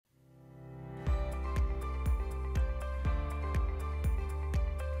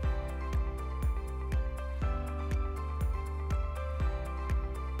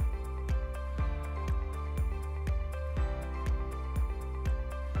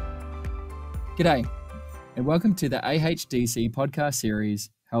G'day, and welcome to the AHDC podcast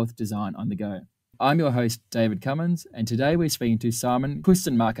series, Health Design on the Go. I'm your host, David Cummins, and today we're speaking to Simon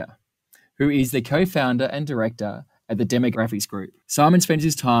Kuestenmacher, who is the co-founder and director at the Demographics Group. Simon spends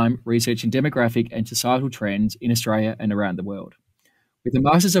his time researching demographic and societal trends in Australia and around the world. With a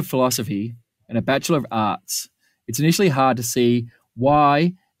Master's of Philosophy and a Bachelor of Arts, it's initially hard to see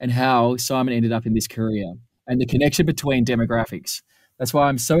why and how Simon ended up in this career and the connection between demographics. That's why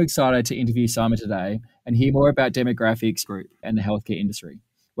I'm so excited to interview Simon today and hear more about Demographics Group and the healthcare industry.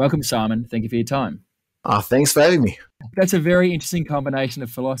 Welcome, Simon. Thank you for your time. Thanks for having me. That's a very interesting combination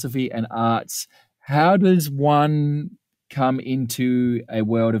of philosophy and arts. How does one come into a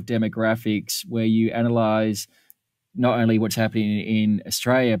world of demographics where you analyze not only what's happening in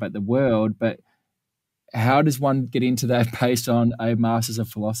Australia, but the world, but how does one get into that based on a Master's of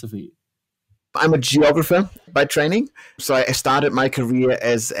Philosophy? I'm a geographer by training. So I started my career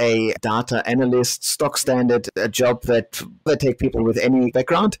as a data analyst, stock standard, a job that I take people with any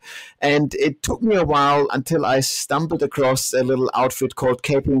background. And it took me a while until I stumbled across a little outfit called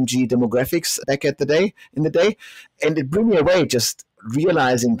KPMG Demographics back in the day. And it blew me away just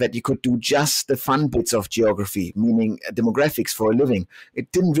realizing that you could do just the fun bits of geography, meaning demographics for a living.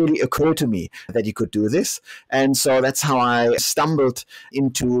 It didn't really occur to me that you could do this. And so that's how I stumbled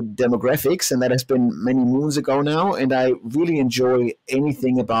into demographics. And that has been many moons ago now. And I really enjoy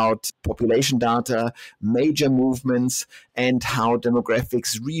anything about population data, major movements, and how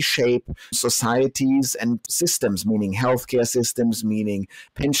demographics reshape societies and systems, meaning healthcare systems, meaning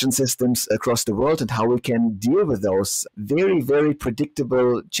pension systems across the world, and how we can deal with those very, very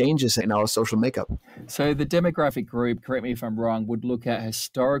predictable changes in our social makeup. So the demographic group, correct me if I'm wrong, would look at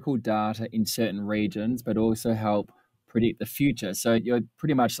historical data in certain regions, but also help predict the future. So you're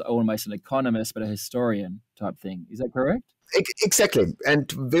pretty much almost an economist, but a historian type thing. Is that correct? Exactly.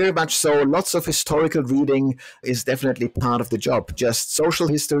 And very much so. Lots of historical reading is definitely part of the job. Just social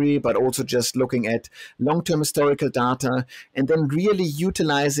history, but also just looking at long-term historical data and then really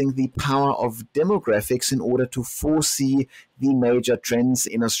utilizing the power of demographics in order to foresee the major trends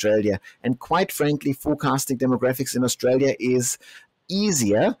in Australia. And quite frankly, forecasting demographics in Australia is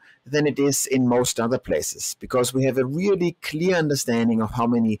easier than it is in most other places because we have a really clear understanding of how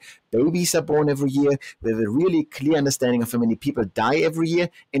many babies are born every year. We have a really clear understanding of how many people die every year.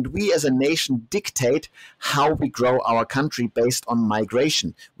 And we as a nation dictate how we grow our country based on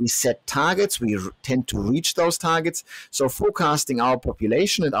migration. We set targets. We tend to reach those targets. So forecasting our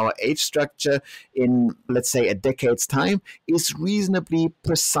population and our age structure in, let's say, a decade's time is reasonably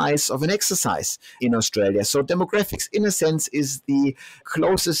precise of an exercise in Australia. So demographics, in a sense, is the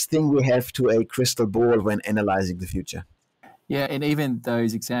closest thing we have to a crystal ball when analyzing the future. Yeah, and even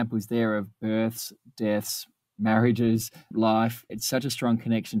those examples there of births, deaths, marriages, life, it's such a strong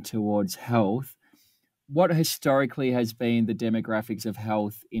connection towards health. What historically has been the demographics of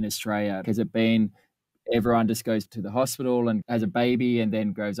health in Australia? Has it been everyone just goes to the hospital and has a baby and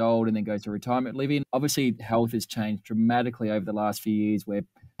then grows old and then goes to retirement living? Obviously, health has changed dramatically over the last few years where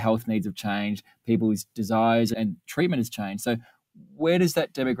health needs have changed, people's desires and treatment has changed. So where does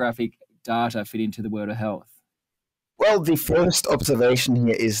that demographic data fit into the world of health? Well, the first observation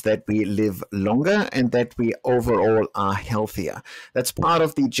here is that we live longer and that we overall are healthier. That's part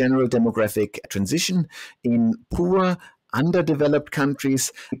of the general demographic transition. In poor, underdeveloped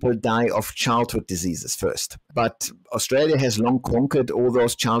countries, people die of childhood diseases first. But Australia has long conquered all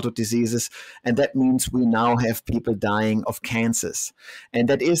those childhood diseases, and that means we now have people dying of cancers. And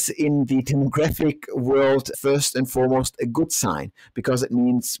that is, in the demographic world, first and foremost, a good sign, because it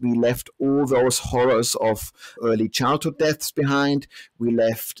means we left all those horrors of early childhood deaths behind, we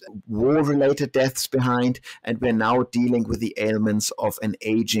left war-related deaths behind, and we're now dealing with the ailments of an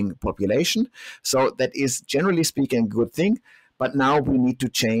aging population. So that is, generally speaking, a good thing. But now we need to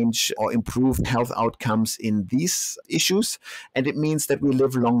change or improve health outcomes in these issues. And it means that we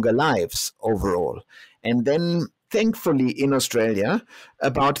live longer lives overall. And then thankfully in Australia,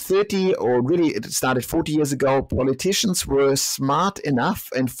 about 30 or really it started 40 years ago, politicians were smart enough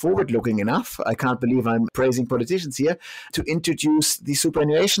and forward-looking enough, I can't believe I'm praising politicians here, to introduce the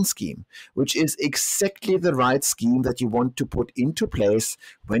superannuation scheme, which is exactly the right scheme that you want to put into place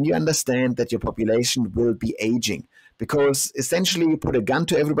when you understand that your population will be aging. Because essentially you put a gun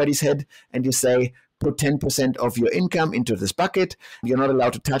to everybody's head and you say, put 10% of your income into this bucket. You're not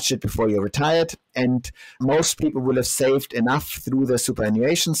allowed to touch it before you're retired. And most people will have saved enough through the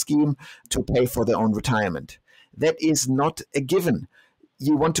superannuation scheme to pay for their own retirement. That is not a given.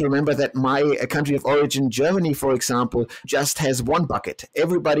 You want to remember that my country of origin, Germany, for example, just has one bucket.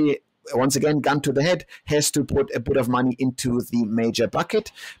 Everybody once again, gun to the head, has to put a bit of money into the major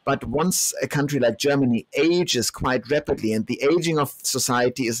bucket. But once a country like Germany ages quite rapidly, and the aging of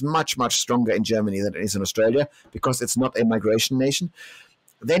society is much, much stronger in Germany than it is in Australia because it's not a migration nation,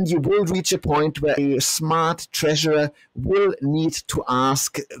 then you will reach a point where a smart treasurer will need to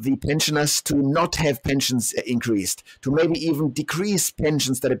ask the pensioners to not have pensions increased, to maybe even decrease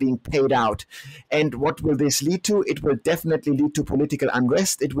pensions that are being paid out. And what will this lead to? It will definitely lead to political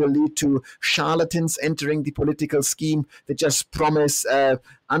unrest. It will lead to charlatans entering the political scheme that just promise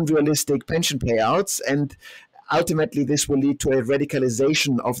unrealistic pension payouts. And ultimately, this will lead to a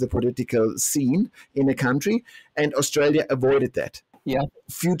radicalization of the political scene in a country. And Australia avoided that. Yeah.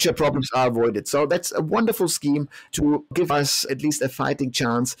 Future problems are avoided. So that's a wonderful scheme to give us at least a fighting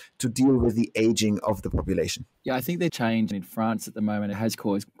chance to deal with the aging of the population. Yeah, I think the change in France at the moment has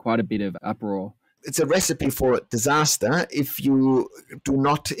caused quite a bit of uproar. It's a recipe for disaster if you do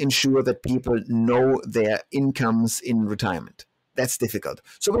not ensure that people know their incomes in retirement. That's difficult.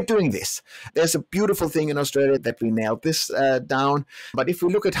 So we're doing this. There's a beautiful thing in Australia that we nailed this down. But if we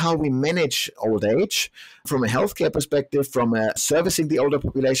look at how we manage old age from a healthcare perspective, from a servicing the older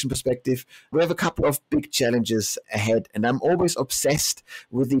population perspective, we have a couple of big challenges ahead. And I'm always obsessed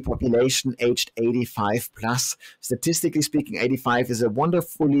with the population aged 85 plus. Statistically speaking, 85 is a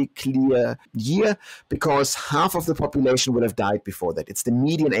wonderfully clear year because half of the population will have died before that. It's the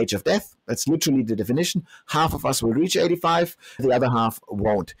median age of death. That's literally the definition. Half of us will reach 85. The other half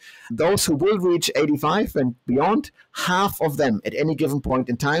won't. Those who will reach 85 and beyond, half of them at any given point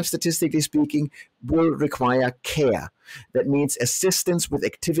in time, statistically speaking, will require care. That means assistance with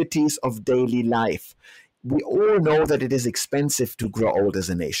activities of daily life. We all know that it is expensive to grow old as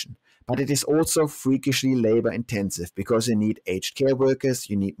a nation, but it is also freakishly labor intensive because you need aged care workers,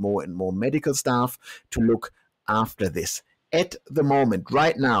 you need more and more medical staff to look after this. At the moment,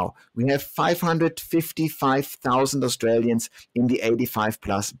 right now, we have 555,000 Australians in the 85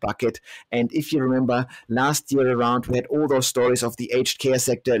 plus bucket. And if you remember, last year around, we had all those stories of the aged care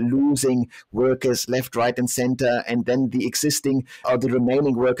sector losing workers left, right, and center. And then the existing or the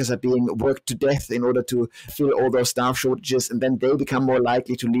remaining workers are being worked to death in order to fill all those staff shortages. And then they become more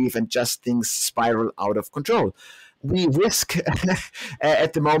likely to leave and just things spiral out of control. We risk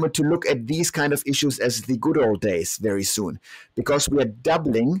at the moment to look at these kind of issues as the good old days very soon, because we are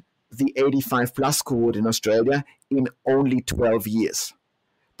doubling the 85 plus cohort in Australia in only 12 years.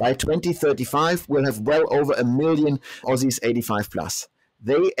 By 2035, we'll have well over 1 million Aussies 85 plus.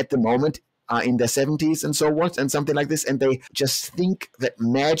 They, at the moment, are in their 70s and so on, and something like this, and they just think that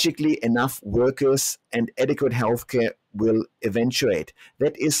magically enough workers and adequate healthcare will eventuate.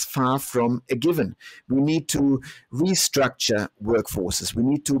 That is far from a given. We need to restructure workforces. We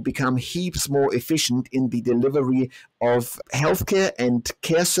need to become heaps more efficient in the delivery of healthcare and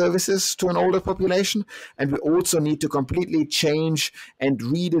care services to an older population. And we also need to completely change and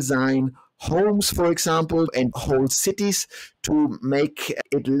redesign homes, for example, and whole cities to make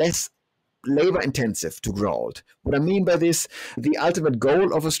it less labor intensive to grow old. What I mean by this, the ultimate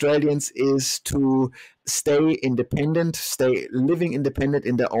goal of Australians is to stay independent, stay living independent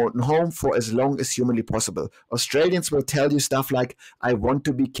in their own home for as long as humanly possible. Australians will tell you stuff like, I want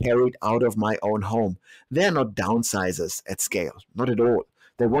to be carried out of my own home. They're not downsizers at scale, not at all.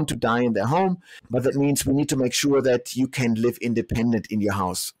 They want to die in their home, but that means we need to make sure that you can live independent in your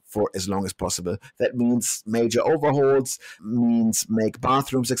house for as long as possible. That means major overhauls, means make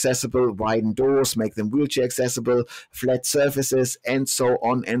bathrooms accessible, widen doors, make them wheelchair accessible, flat surfaces, and so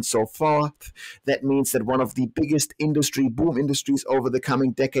on and so forth. That means that one of the biggest boom industries over the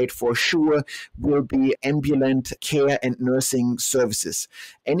coming decade for sure will be ambulante care and nursing services.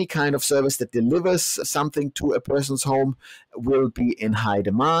 Any kind of service that delivers something to a person's home will be in high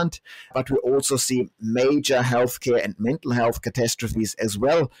demand, but we also see major healthcare and mental health catastrophes as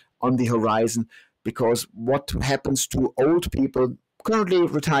well on the horizon, because what happens to old people, currently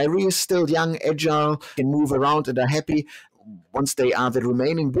retirees, still young, agile, can move around and are happy once they are the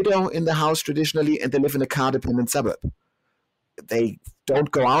remaining widow in the house traditionally and they live in a car-dependent suburb. They don't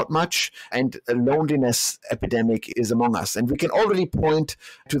go out much, and a loneliness epidemic is among us. And we can already point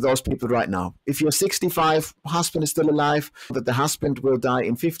to those people right now. If you're 65, husband is still alive, that the husband will die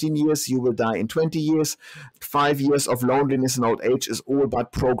in 15 years, you will die in 20 years. 5 years of loneliness and old age is all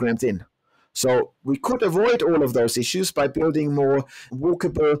but programmed in. So we could avoid all of those issues by building more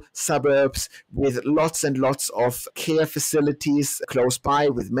walkable suburbs with lots and lots of care facilities close by,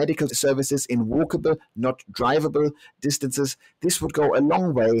 with medical services in walkable, not drivable distances. This would go a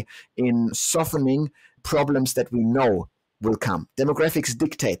long way in softening problems that we know will come. Demographics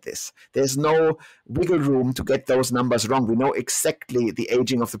dictate this. There's no wiggle room to get those numbers wrong. We know exactly the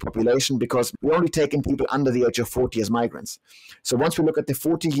aging of the population because we only take in people under the age of 40 as migrants. So once we look at the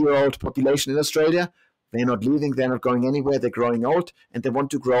 40-year-old population in Australia, they're not leaving, they're not going anywhere, they're growing old, and they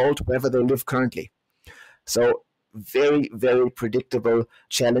want to grow old wherever they live currently. So very, very predictable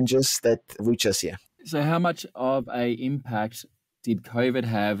challenges that reach us here. So how much of an impact did COVID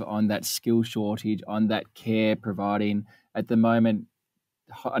have on that skill shortage, on that care providing? At the moment,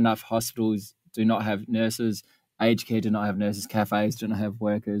 enough hospitals do not have nurses, aged care do not have nurses, cafes do not have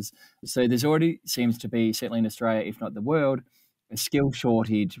workers. So there's already seems to be, certainly in Australia, if not the world, a skill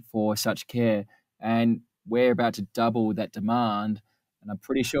shortage for such care. And we're about to double that demand. And I'm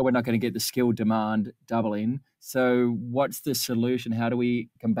pretty sure we're not going to get the skill demand doubling. So what's the solution? How do we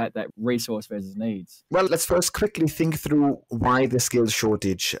combat that resource versus needs? Well, let's first quickly think through why the skills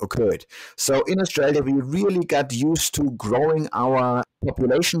shortage occurred. So in Australia, we really got used to growing our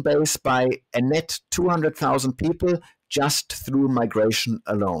population base by a net 200,000 people just through migration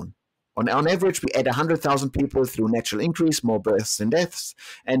alone. On average, we add 100,000 people through natural increase, more births and deaths,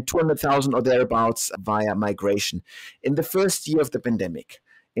 and 200,000 or thereabouts via migration. In the first year of the pandemic,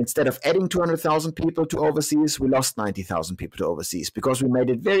 instead of adding 200,000 people to overseas, we lost 90,000 people to overseas because we made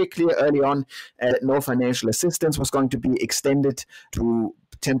it very clear early on that no financial assistance was going to be extended to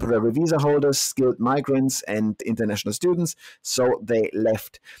temporary visa holders, skilled migrants, and international students, so they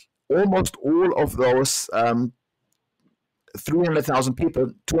left. Almost all of those 300,000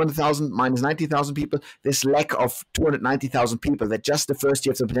 people, 200,000 minus 90,000 people, this lack of 290,000 people that just the first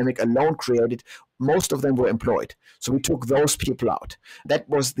year of the pandemic alone created, most of them were employed. So we took those people out. That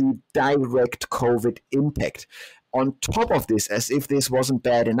was the direct COVID impact. On top of this, as if this wasn't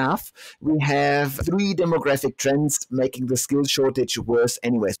bad enough, we have 3 demographic trends making the skills shortage worse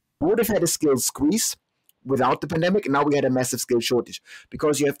anyways. We would have had a skills squeeze without the pandemic, and now we had a massive skill shortage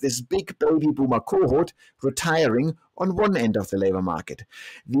because you have this big baby boomer cohort retiring on one end of the labor market.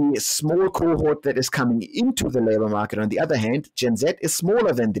 The small cohort that is coming into the labor market, on the other hand, Gen Z, is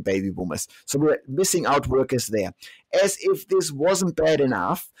smaller than the baby boomers. So we're missing out workers there. As if this wasn't bad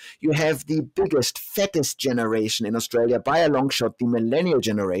enough, you have the biggest, fattest generation in Australia by a long shot, the millennial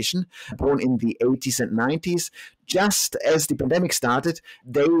generation, born in the 80s and 90s. Just as the pandemic started,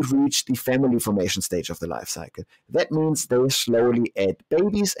 they reached the family formation stage of the life cycle. That means they slowly add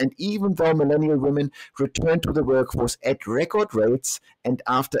babies, and even though millennial women return to the workforce at record rates, and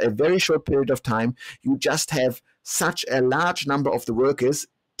after a very short period of time, you just have such a large number of the workers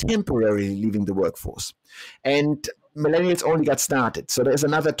temporarily leaving the workforce. And millennials only got started. So there's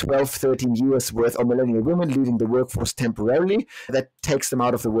another 12, 13 years worth of millennial women leaving the workforce temporarily. That takes them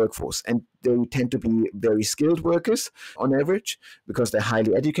out of the workforce. And they tend to be very skilled workers on average because they're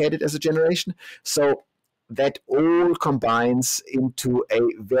highly educated as a generation. So that all combines into a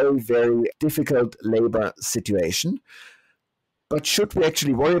very, very difficult labor situation. But should we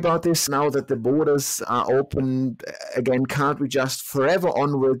actually worry about this now that the borders are open again? Can't we just forever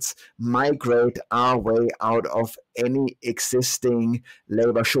onwards migrate our way out of any existing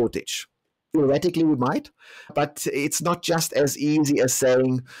labor shortage? Theoretically, we might, but it's not just as easy as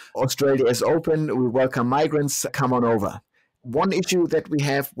saying Australia is open, we welcome migrants, come on over. One issue that we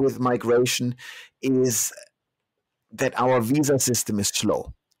have with migration is that our visa system is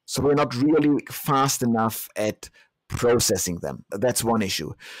slow. So we're not really fast enough at processing them. That's one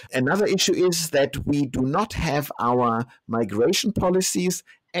issue. Another issue is that we do not have our migration policies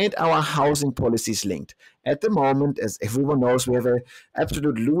and our housing policies linked. At the moment, as everyone knows, we have an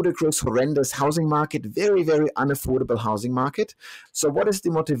absolute ludicrous, horrendous housing market, very, very unaffordable housing market. So what is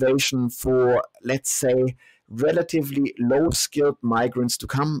the motivation for, let's say, relatively low-skilled migrants to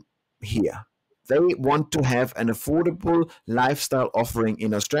come here? They want to have an affordable lifestyle offering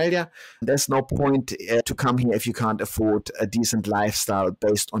in Australia. There's no point to come here if you can't afford a decent lifestyle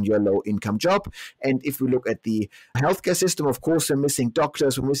based on your low-income job. And if we look at the healthcare system, of course, we're missing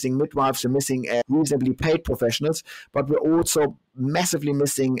doctors, we're missing midwives, we're missing reasonably paid professionals, but we're also massively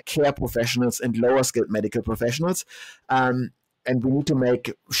missing care professionals and lower-skilled medical professionals. And we need to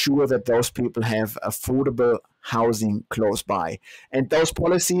make sure that those people have affordable housing close by. And those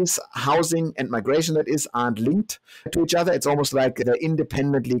policies, housing and migration, that is, aren't linked to each other. It's almost like they're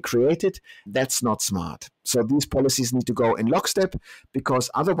independently created. That's not smart. So these policies need to go in lockstep,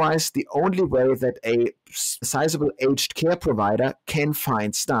 because otherwise the only way that a sizable aged care provider can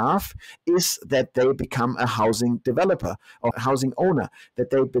find staff is that they become a housing developer or housing owner,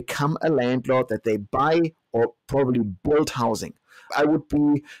 that they become a landlord, that they buy or probably build housing. I would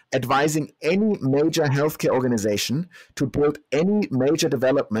be advising any major healthcare organization to build any major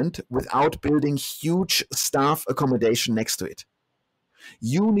development without building huge staff accommodation next to it.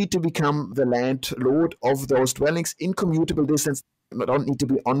 You need to become the landlord of those dwellings in commutable distance. They don't need to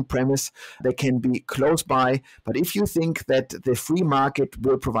be on premise. They can be close by. But if you think that the free market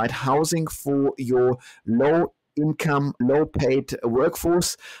will provide housing for your low income, low paid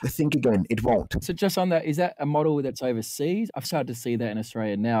workforce, think again, it won't. So just on that, is that a model that's overseas? I've started to see that in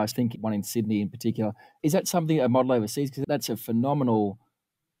Australia now. I was thinking one in Sydney in particular. Is that something, a model overseas? Because that's a phenomenal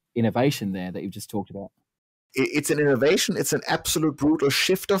innovation there that you've just talked about. It's an innovation. It's an absolute brutal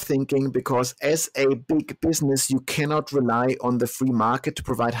shift of thinking, because as a big business, you cannot rely on the free market to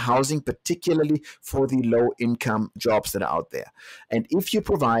provide housing, particularly for the low income jobs that are out there. And if you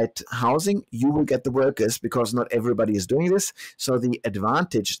provide housing, you will get the workers, because not everybody is doing this. So the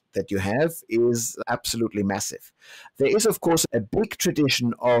advantage that you have is absolutely massive. There is, of course, a big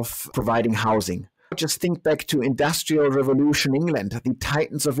tradition of providing housing. Just think back to Industrial Revolution England, the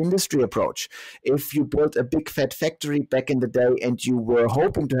Titans of Industry approach. If you built a big fat factory back in the day and you were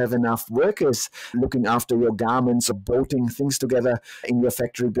hoping to have enough workers looking after your garments or bolting things together in your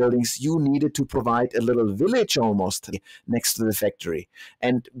factory buildings, you needed to provide a little village almost next to the factory.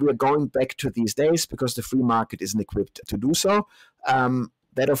 And we're going back to these days because the free market isn't equipped to do so.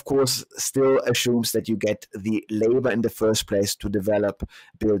 That, of course, still assumes that you get the labor in the first place to develop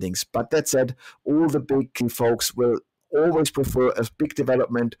buildings. But that said, all the big folks will always prefer a big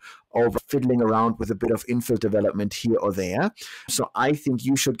development over fiddling around with a bit of infill development here or there. So I think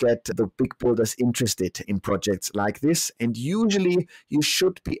you should get the big builders interested in projects like this. And usually you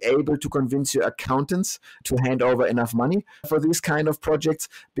should be able to convince your accountants to hand over enough money for these kind of projects,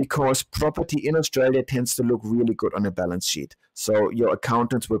 because property in Australia tends to look really good on a balance sheet. So your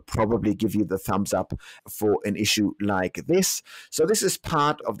accountants will probably give you the thumbs up for an issue like this. So this is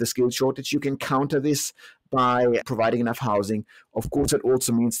part of the skill shortage. You can counter this by providing enough housing. Of course, it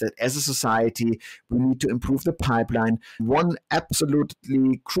also means that as a society, we need to improve the pipeline. One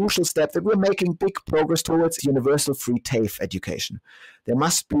absolutely crucial step that we're making big progress towards, universal free TAFE education. There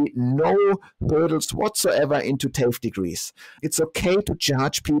must be no hurdles whatsoever into TAFE degrees. It's okay to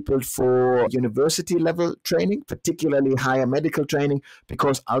charge people for university level training, particularly higher medical training,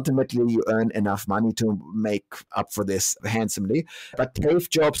 because ultimately you earn enough money to make up for this handsomely. But TAFE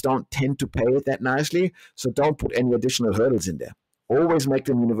jobs don't tend to pay it that nicely, so don't put any additional hurdles in there. Always make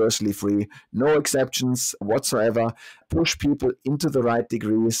them universally free, no exceptions whatsoever. Push people into the right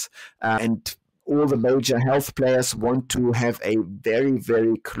degrees, and all the major health players want to have a very,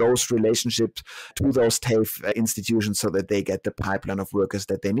 very close relationship to those TAFE institutions so that they get the pipeline of workers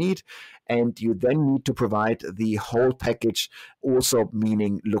that they need. And you then need to provide the whole package, also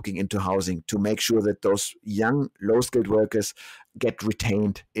meaning looking into housing to make sure that those young, low-skilled workers get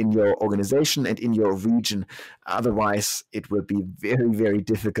retained in your organization and in your region. Otherwise, it will be very, very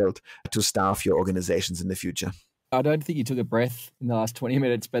difficult to staff your organizations in the future. I don't think you took a breath in the last 20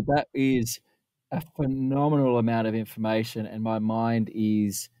 minutes, but that is a phenomenal amount of information, and my mind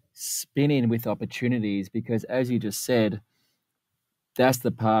is spinning with opportunities because, as you just said, that's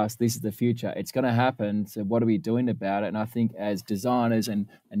the past, this is the future. It's going to happen, so what are we doing about it? And I think as designers and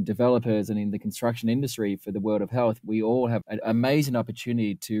developers and in the construction industry for the world of health, we all have an amazing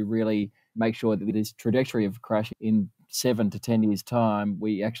opportunity to really make sure that this trajectory of crash in 7 to 10 years' time,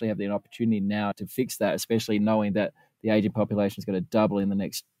 we actually have the opportunity now to fix that, especially knowing that the aging population is going to double in the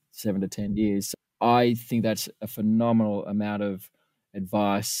next 7 to 10 years. I think that's a phenomenal amount of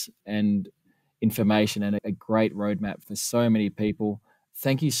advice and information and a great roadmap for so many people.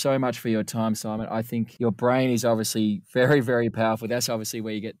 Thank you so much for your time, Simon. I think your brain is obviously very, very powerful. That's obviously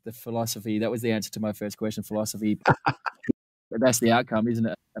where you get the philosophy. That was the answer to my first question, philosophy. But that's the outcome, isn't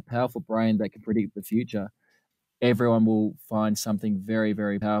it? A powerful brain that can predict the future. Everyone will find something very,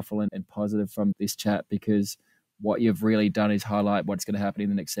 very powerful and positive from this chat, because what you've really done is highlight what's going to happen in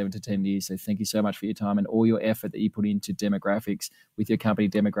the next 7 to 10 years. So thank you so much for your time and all your effort that you put into demographics with your company,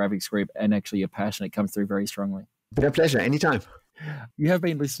 Demographics Group, and actually your passion. It comes through very strongly. Been a pleasure. Anytime. You have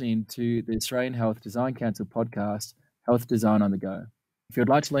been listening to the Australian Health Design Council podcast, Health Design on the Go. If you'd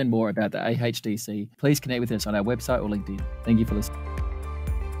like to learn more about the AHDC, please connect with us on our website or LinkedIn. Thank you for listening.